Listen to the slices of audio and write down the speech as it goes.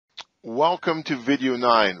Welcome to video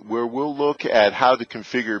 9, where we'll look at how to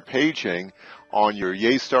configure paging on your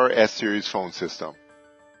Yeastar S-Series phone system.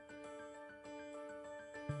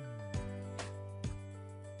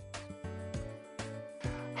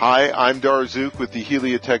 Hi, I'm Darzouk with the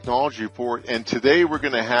Helia Technology Report, and today we're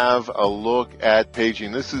going to have a look at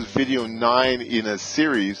paging. This is video 9 in a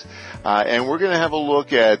series, and we're going to have a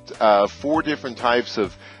look at 4 different types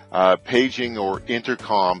of paging or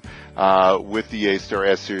intercom with the Yeastar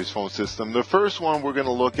S-Series phone system. The first one we're going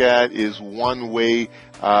to look at is OneWay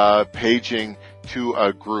Paging to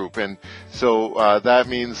a group, and so that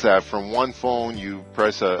means that from one phone you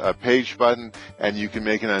press a page button and you can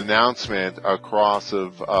make an announcement across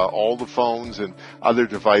of all the phones and other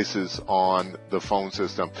devices on the phone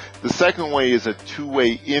system. The second way is a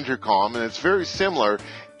two-way intercom, and it's very similar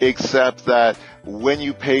except that when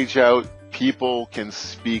you page out, people can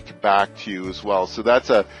speak back to you as well. So that's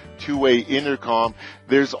a two-way intercom.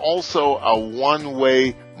 There's also a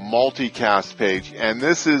one-way multicast page, and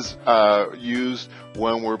this is used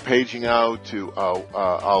when we're paging out to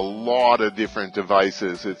a lot of different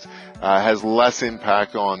devices. It has less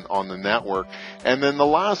impact on the network. And then the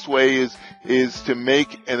last way is to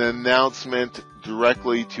make an announcement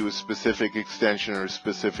directly to a specific extension or a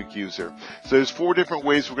specific user. So there's 4 different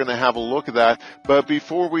ways we're going to have a look at that. But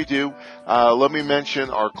before we do, let me mention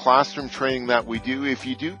our classroom training that we do. If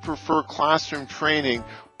you do prefer classroom training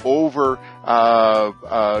over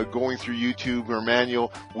going through YouTube or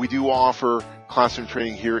manual, we do offer classroom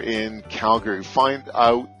training here in Calgary. Find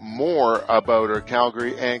out more about our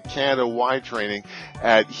Calgary and Canada-wide training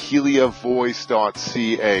at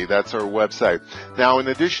heliavoice.ca. That's our website. Now, in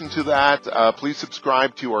addition to that, please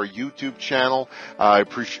subscribe to our YouTube channel. I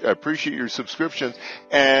appreciate your subscription.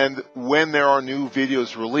 And when there are new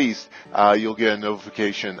videos released, you'll get a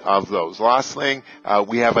notification of those. Last thing,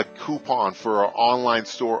 we have a coupon for our online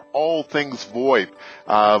store, all things VoIP.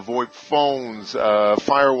 VoIP phones,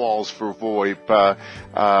 firewalls for VoIP,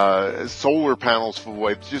 solar panels for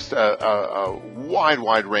VoIP, just a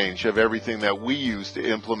wide range of everything that we use to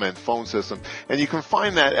implement phone systems. And you can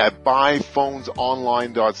find that at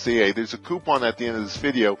buyphonesonline.ca. There's a coupon at the end of this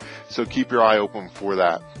video, so keep your eye open for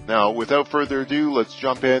that. Now, without further ado, let's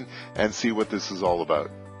jump in and see what this is all about.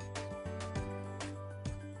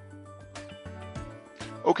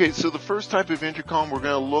 Okay, so the first type of intercom we're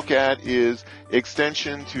going to look at is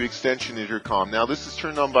extension to extension intercom. Now, this is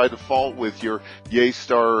turned on by default with your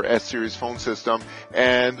Yeastar S-Series phone system,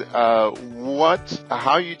 and how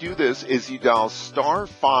you do this is you dial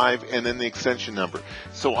 *5 and then the extension number.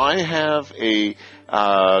 So I have a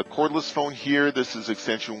cordless phone here. This is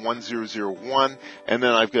extension 1001, and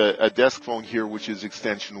then I've got a desk phone here, which is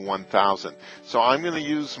extension 1000. So I'm going to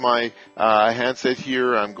use my handset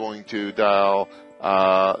here. I'm going to dial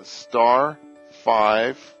 *5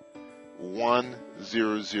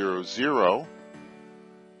 1000,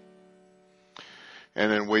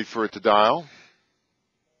 and then wait for it to dial.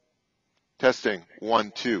 Testing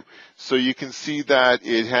 1 2. So you can see that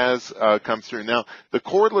it has come through. Now, the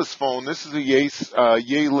cordless phone, this is a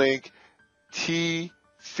Yealink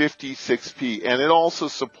T56P, and it also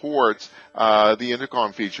supports the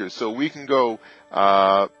intercom feature. So we can go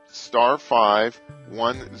 *5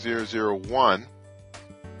 1001.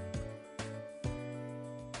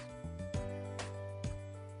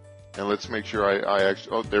 And let's make sure I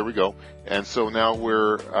actually, oh, there we go. And so now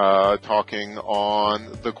we're talking on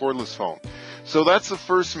the cordless phone. So that's the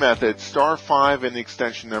first method. *5 and the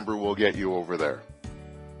extension number will get you over there.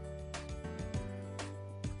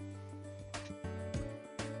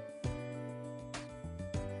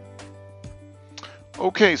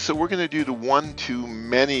 Okay, so we're going to do the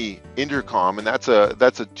OneToMany Intercom, and that's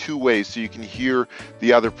a two-way, so you can hear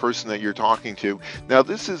the other person that you're talking to. Now,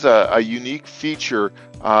 this is a unique feature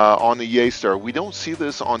on the Yeastar. We don't see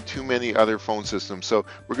this on too many other phone systems. So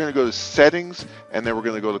we're going to go to Settings, and then we're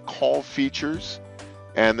going to go to Call Features,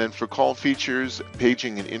 and then for Call Features,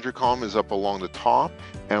 Paging and Intercom is up along the top,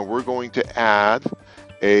 and we're going to add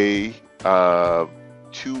a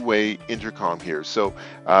two-way intercom here. So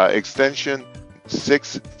extension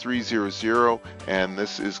 6300, and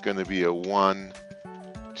this is going to be a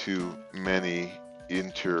OneToMany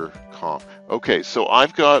Intercom. Okay, so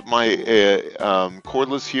I've got my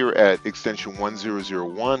cordless here at extension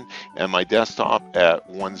 1001 and my desktop at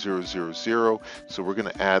 1000. So we're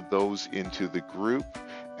going to add those into the group,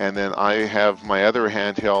 and then I have my other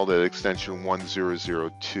handheld at extension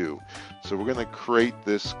 1002. So we're going to create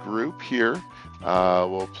this group here.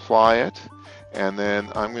 We'll apply it. And then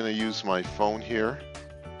I'm going to use my phone here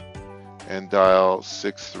and dial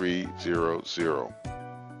 6300.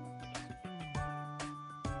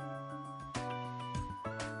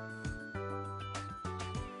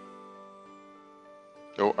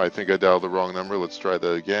 Oh, I think I dialed the wrong number. Let's try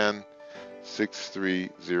that again.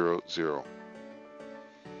 6300.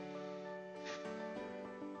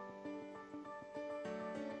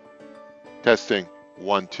 Testing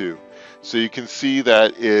 1 2. So you can see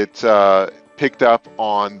that it picked up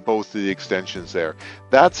on both of the extensions there.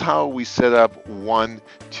 That's how we set up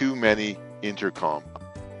OneToMany Intercom.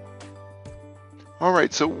 All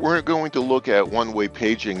right, so we're going to look at OneWay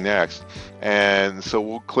Paging next. And so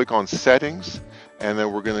we'll click on Settings, and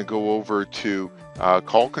then we're going to go over to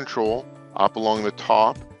Call Control up along the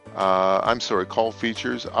top. Call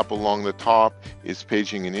Features up along the top is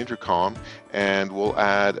Paging and Intercom, and we'll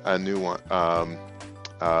add a new one,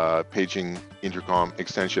 Paging Intercom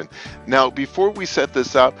extension. Now, before we set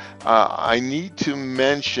this up, I need to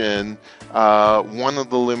mention one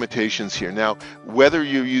of the limitations here. Now, whether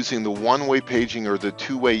you're using the one-way paging or the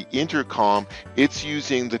two-way intercom, it's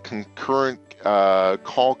using the concurrent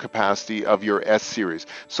call capacity of your S series.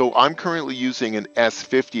 So I'm currently using an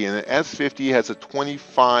S50, and an S50 has a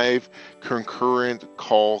 25 concurrent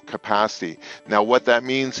call capacity. Now what that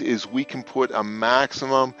means is we can put a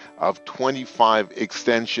maximum of 25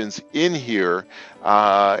 extensions in here,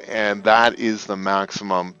 and that is the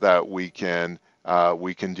maximum that we can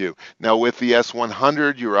do. Now with the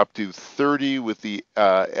S100, you're up to 30. With the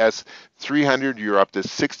S300, you're up to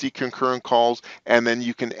 60 concurrent calls, and then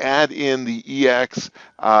you can add in the EX,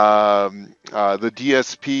 the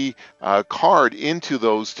DSP card into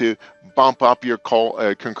those to bump up your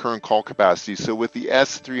concurrent call capacity. So with the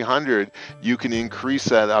S300, you can increase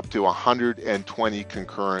that up to 120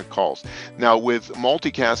 concurrent calls. Now with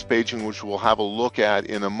multicast paging, which we'll have a look at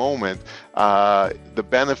in a moment, the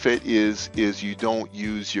benefit is you don't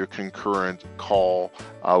use your concurrent call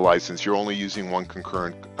license. You're only using one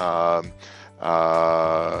concurrent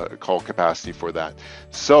call capacity for that.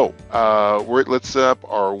 So let's set up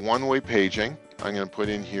our one-way paging. I'm going to put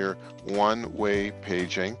in here one-way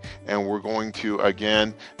paging, and we're going to,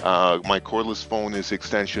 again, my cordless phone is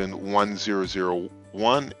extension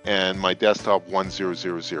 1001 and my desktop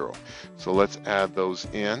 1000. So let's add those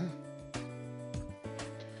in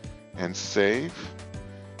and save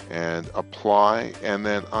and apply, and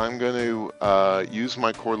then I'm going to use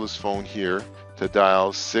my cordless phone here to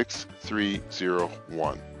dial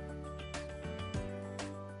 6301.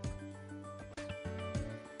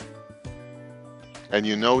 And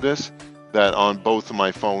you notice that on both of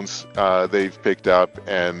my phones, they've picked up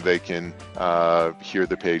and they can hear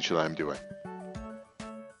the page that I'm doing.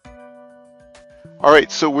 All right,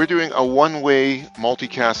 so we're doing a one-way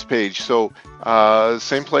multicast page. So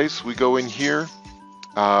same place, we go in here,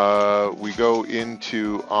 we go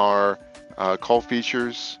into our call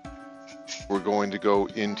features. We're going to go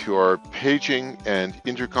into our paging and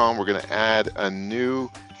intercom. We're going to add a new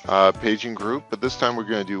paging group, but this time we're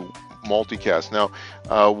going to do multicast. Now,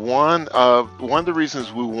 one of the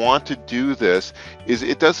reasons we want to do this is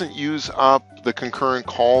it doesn't use up the concurrent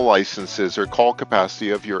call licenses or call capacity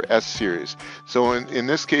of your S series. So in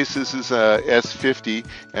this case, this is a S50,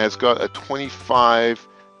 and it's got a 25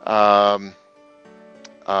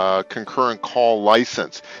 concurrent call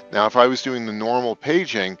license. Now, if I was doing the normal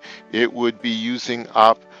paging, it would be using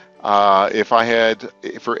up, if I had,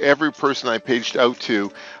 for every person I paged out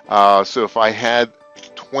to, so if I had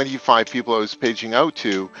 25 people I was paging out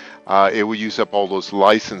to, it would use up all those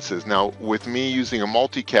licenses. Now, with me using a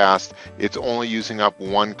multicast, it's only using up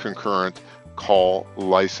one concurrent call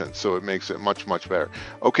license, so it makes it much better.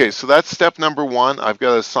 Okay, so that's step number one. I've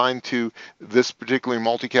got to assign to this particular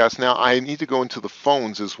multicast. Now I need to go into the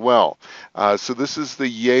phones as well. So this is the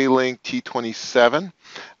Yealink T27.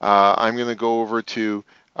 I'm going to go over to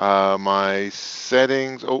my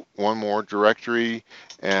settings. Oh, one more, directory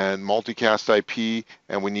and multicast IP,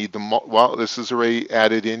 and we need the, well, this is already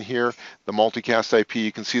added in here, the multicast IP.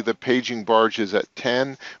 You can see the paging barge is at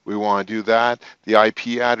 10. We want to do that. The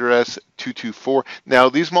IP address 224. Now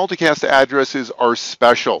these multicast addresses are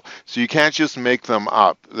special, so you can't just make them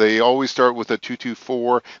up. They always start with a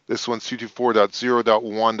 224. This one's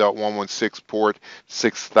 224.0.1.116 port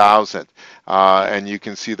 6000, and you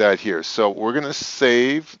can see that here. So we're going to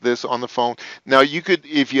save this on the phone. Now you could,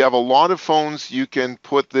 if you have a lot of phones, you can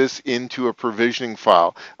put this into a provisioning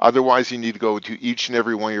file. Otherwise, you need to go to each and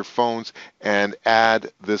every one of your phones and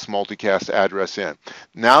add this multicast address in.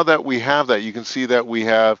 Now that we have that, you can see that we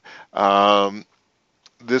have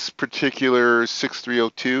this particular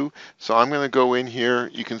 6302. So I'm going to go in here.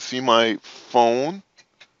 You can see my phone.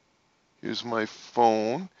 Here's my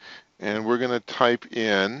phone, and we're going to type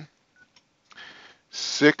in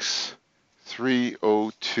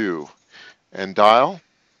 6302 and dial.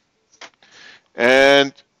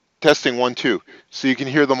 And testing 1 2. So you can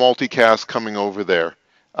hear the multicast coming over there.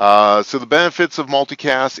 So the benefits of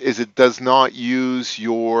multicast is it does not use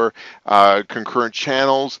your concurrent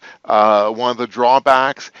channels. One of the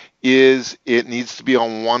drawbacks is it needs to be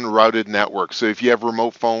on one routed network. So if you have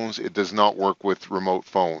remote phones, it does not work with remote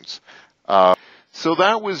phones. So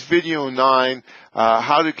that was video 9,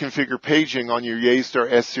 how to configure paging on your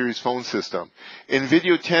Yeastar S-Series phone system. In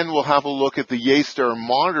video 10, we'll have a look at the Yeastar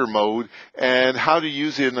monitor mode and how to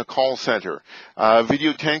use it in a call center.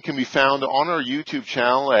 Video 10 can be found on our YouTube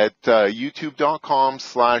channel at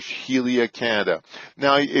youtube.com/Helia Canada.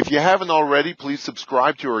 Now, if you haven't already, please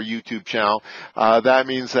subscribe to our YouTube channel. That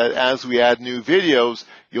means that as we add new videos,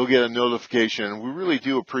 you'll get a notification. And we really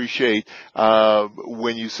do appreciate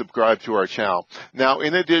when you subscribe to our channel. Now,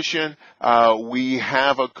 in addition, we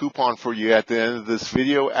have a coupon for you at the end of this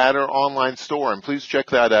video at our online store, and please check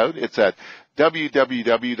that out. It's at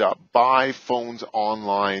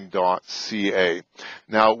www.buyphonesonline.ca.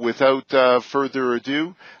 Now, without further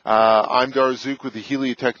ado, I'm Darzouk with the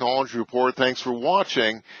Helia Technology Report. Thanks for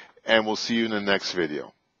watching, and we'll see you in the next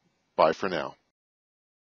video. Bye for now.